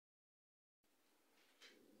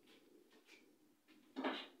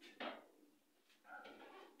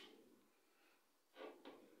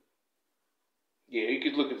Yeah, you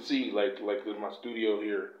could look and see like in my studio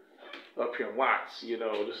here up here in Watts. You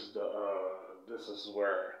know, this is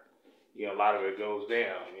where a lot of it goes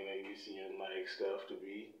down. You know, you seeing like stuff to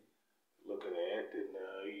be looking at, and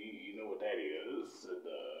you know what that is,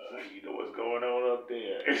 and you know what's going on up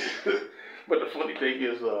there. But the funny thing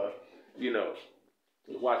is, you know,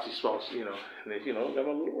 watch these folks, and then, got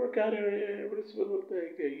my little workout area, but it's a little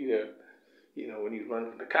thing there, when you run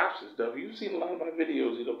from the cops and stuff. You've seen a lot of my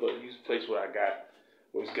videos, but use a place where I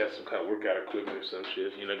always got some kind of workout equipment or some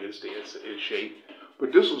shit, get stay in shape.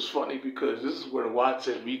 But this was funny because this is where the Watts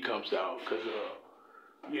and me comes out, because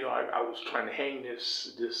I was trying to hang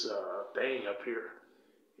this thing up here,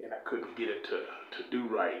 and I couldn't get it to do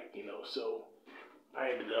right, so I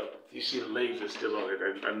ended up, you see the legs are still on it.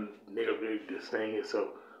 I nigga this thing, and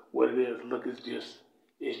so what it is, look, it's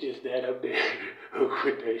just that up there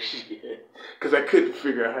with that shit. Because I couldn't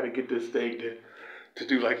figure out how to get this thing to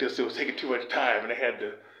do like this. It was taking too much time, and I had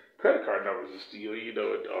the credit card numbers to steal, or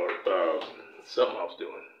something I was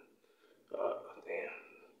doing.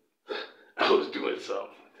 Damn. I was doing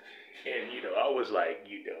something. And, I was like,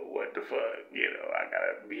 what the fuck? I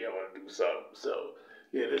gotta be able to do something. So,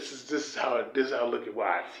 yeah, this is how I look at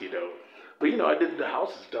Watts, But, I did the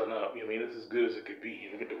house is done up. I mean, it's as good as it could be.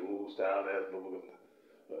 Look at the wool style, that's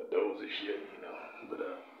those and shit, But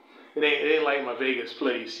it ain't like my Vegas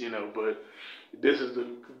place, but this is the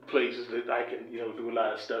places that I can, do a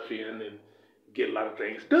lot of stuff in and get a lot of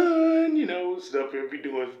things done, stuff and be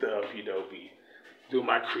doing stuff, be doing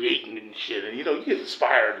my creating and shit. And, you get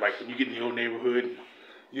inspired, like when you get in your neighborhood, and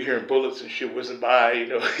you hearing bullets and shit whizzing by,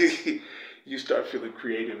 you start feeling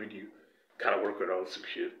creative and you kind of work on some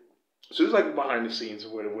shit. So it's like behind the scenes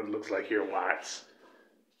of what it looks like here in Watts,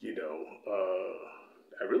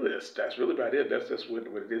 that's really about it. That's what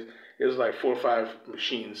it is. It was like 4 or 5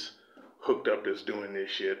 machines hooked up that's doing this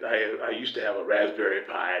shit. I used to have a Raspberry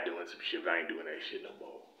Pi doing some shit, but I ain't doing that shit no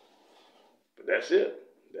more. But that's it.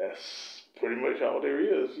 That's pretty much all there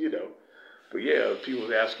is, But yeah, people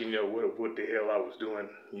was asking, what the hell I was doing,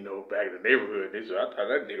 back in the neighborhood. They said, I thought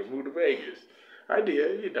that nigga moved to Vegas. I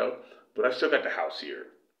did, but I still got the house here.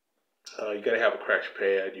 You gotta have a crash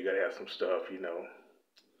pad. You gotta have some stuff,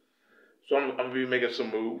 So I'm gonna be making some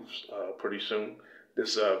moves pretty soon.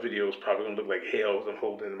 This video is probably gonna look like hell as I'm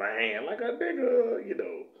holding it in my hand, like a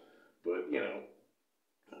nigga, But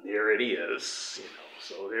there it is,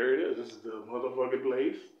 So there it is. This is the motherfucking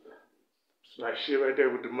place. It's my shit right there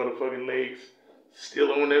with the motherfucking legs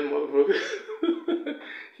still on that motherfucker.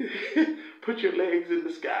 Put your legs in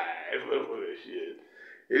the sky, motherfucker shit.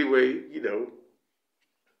 Anyway,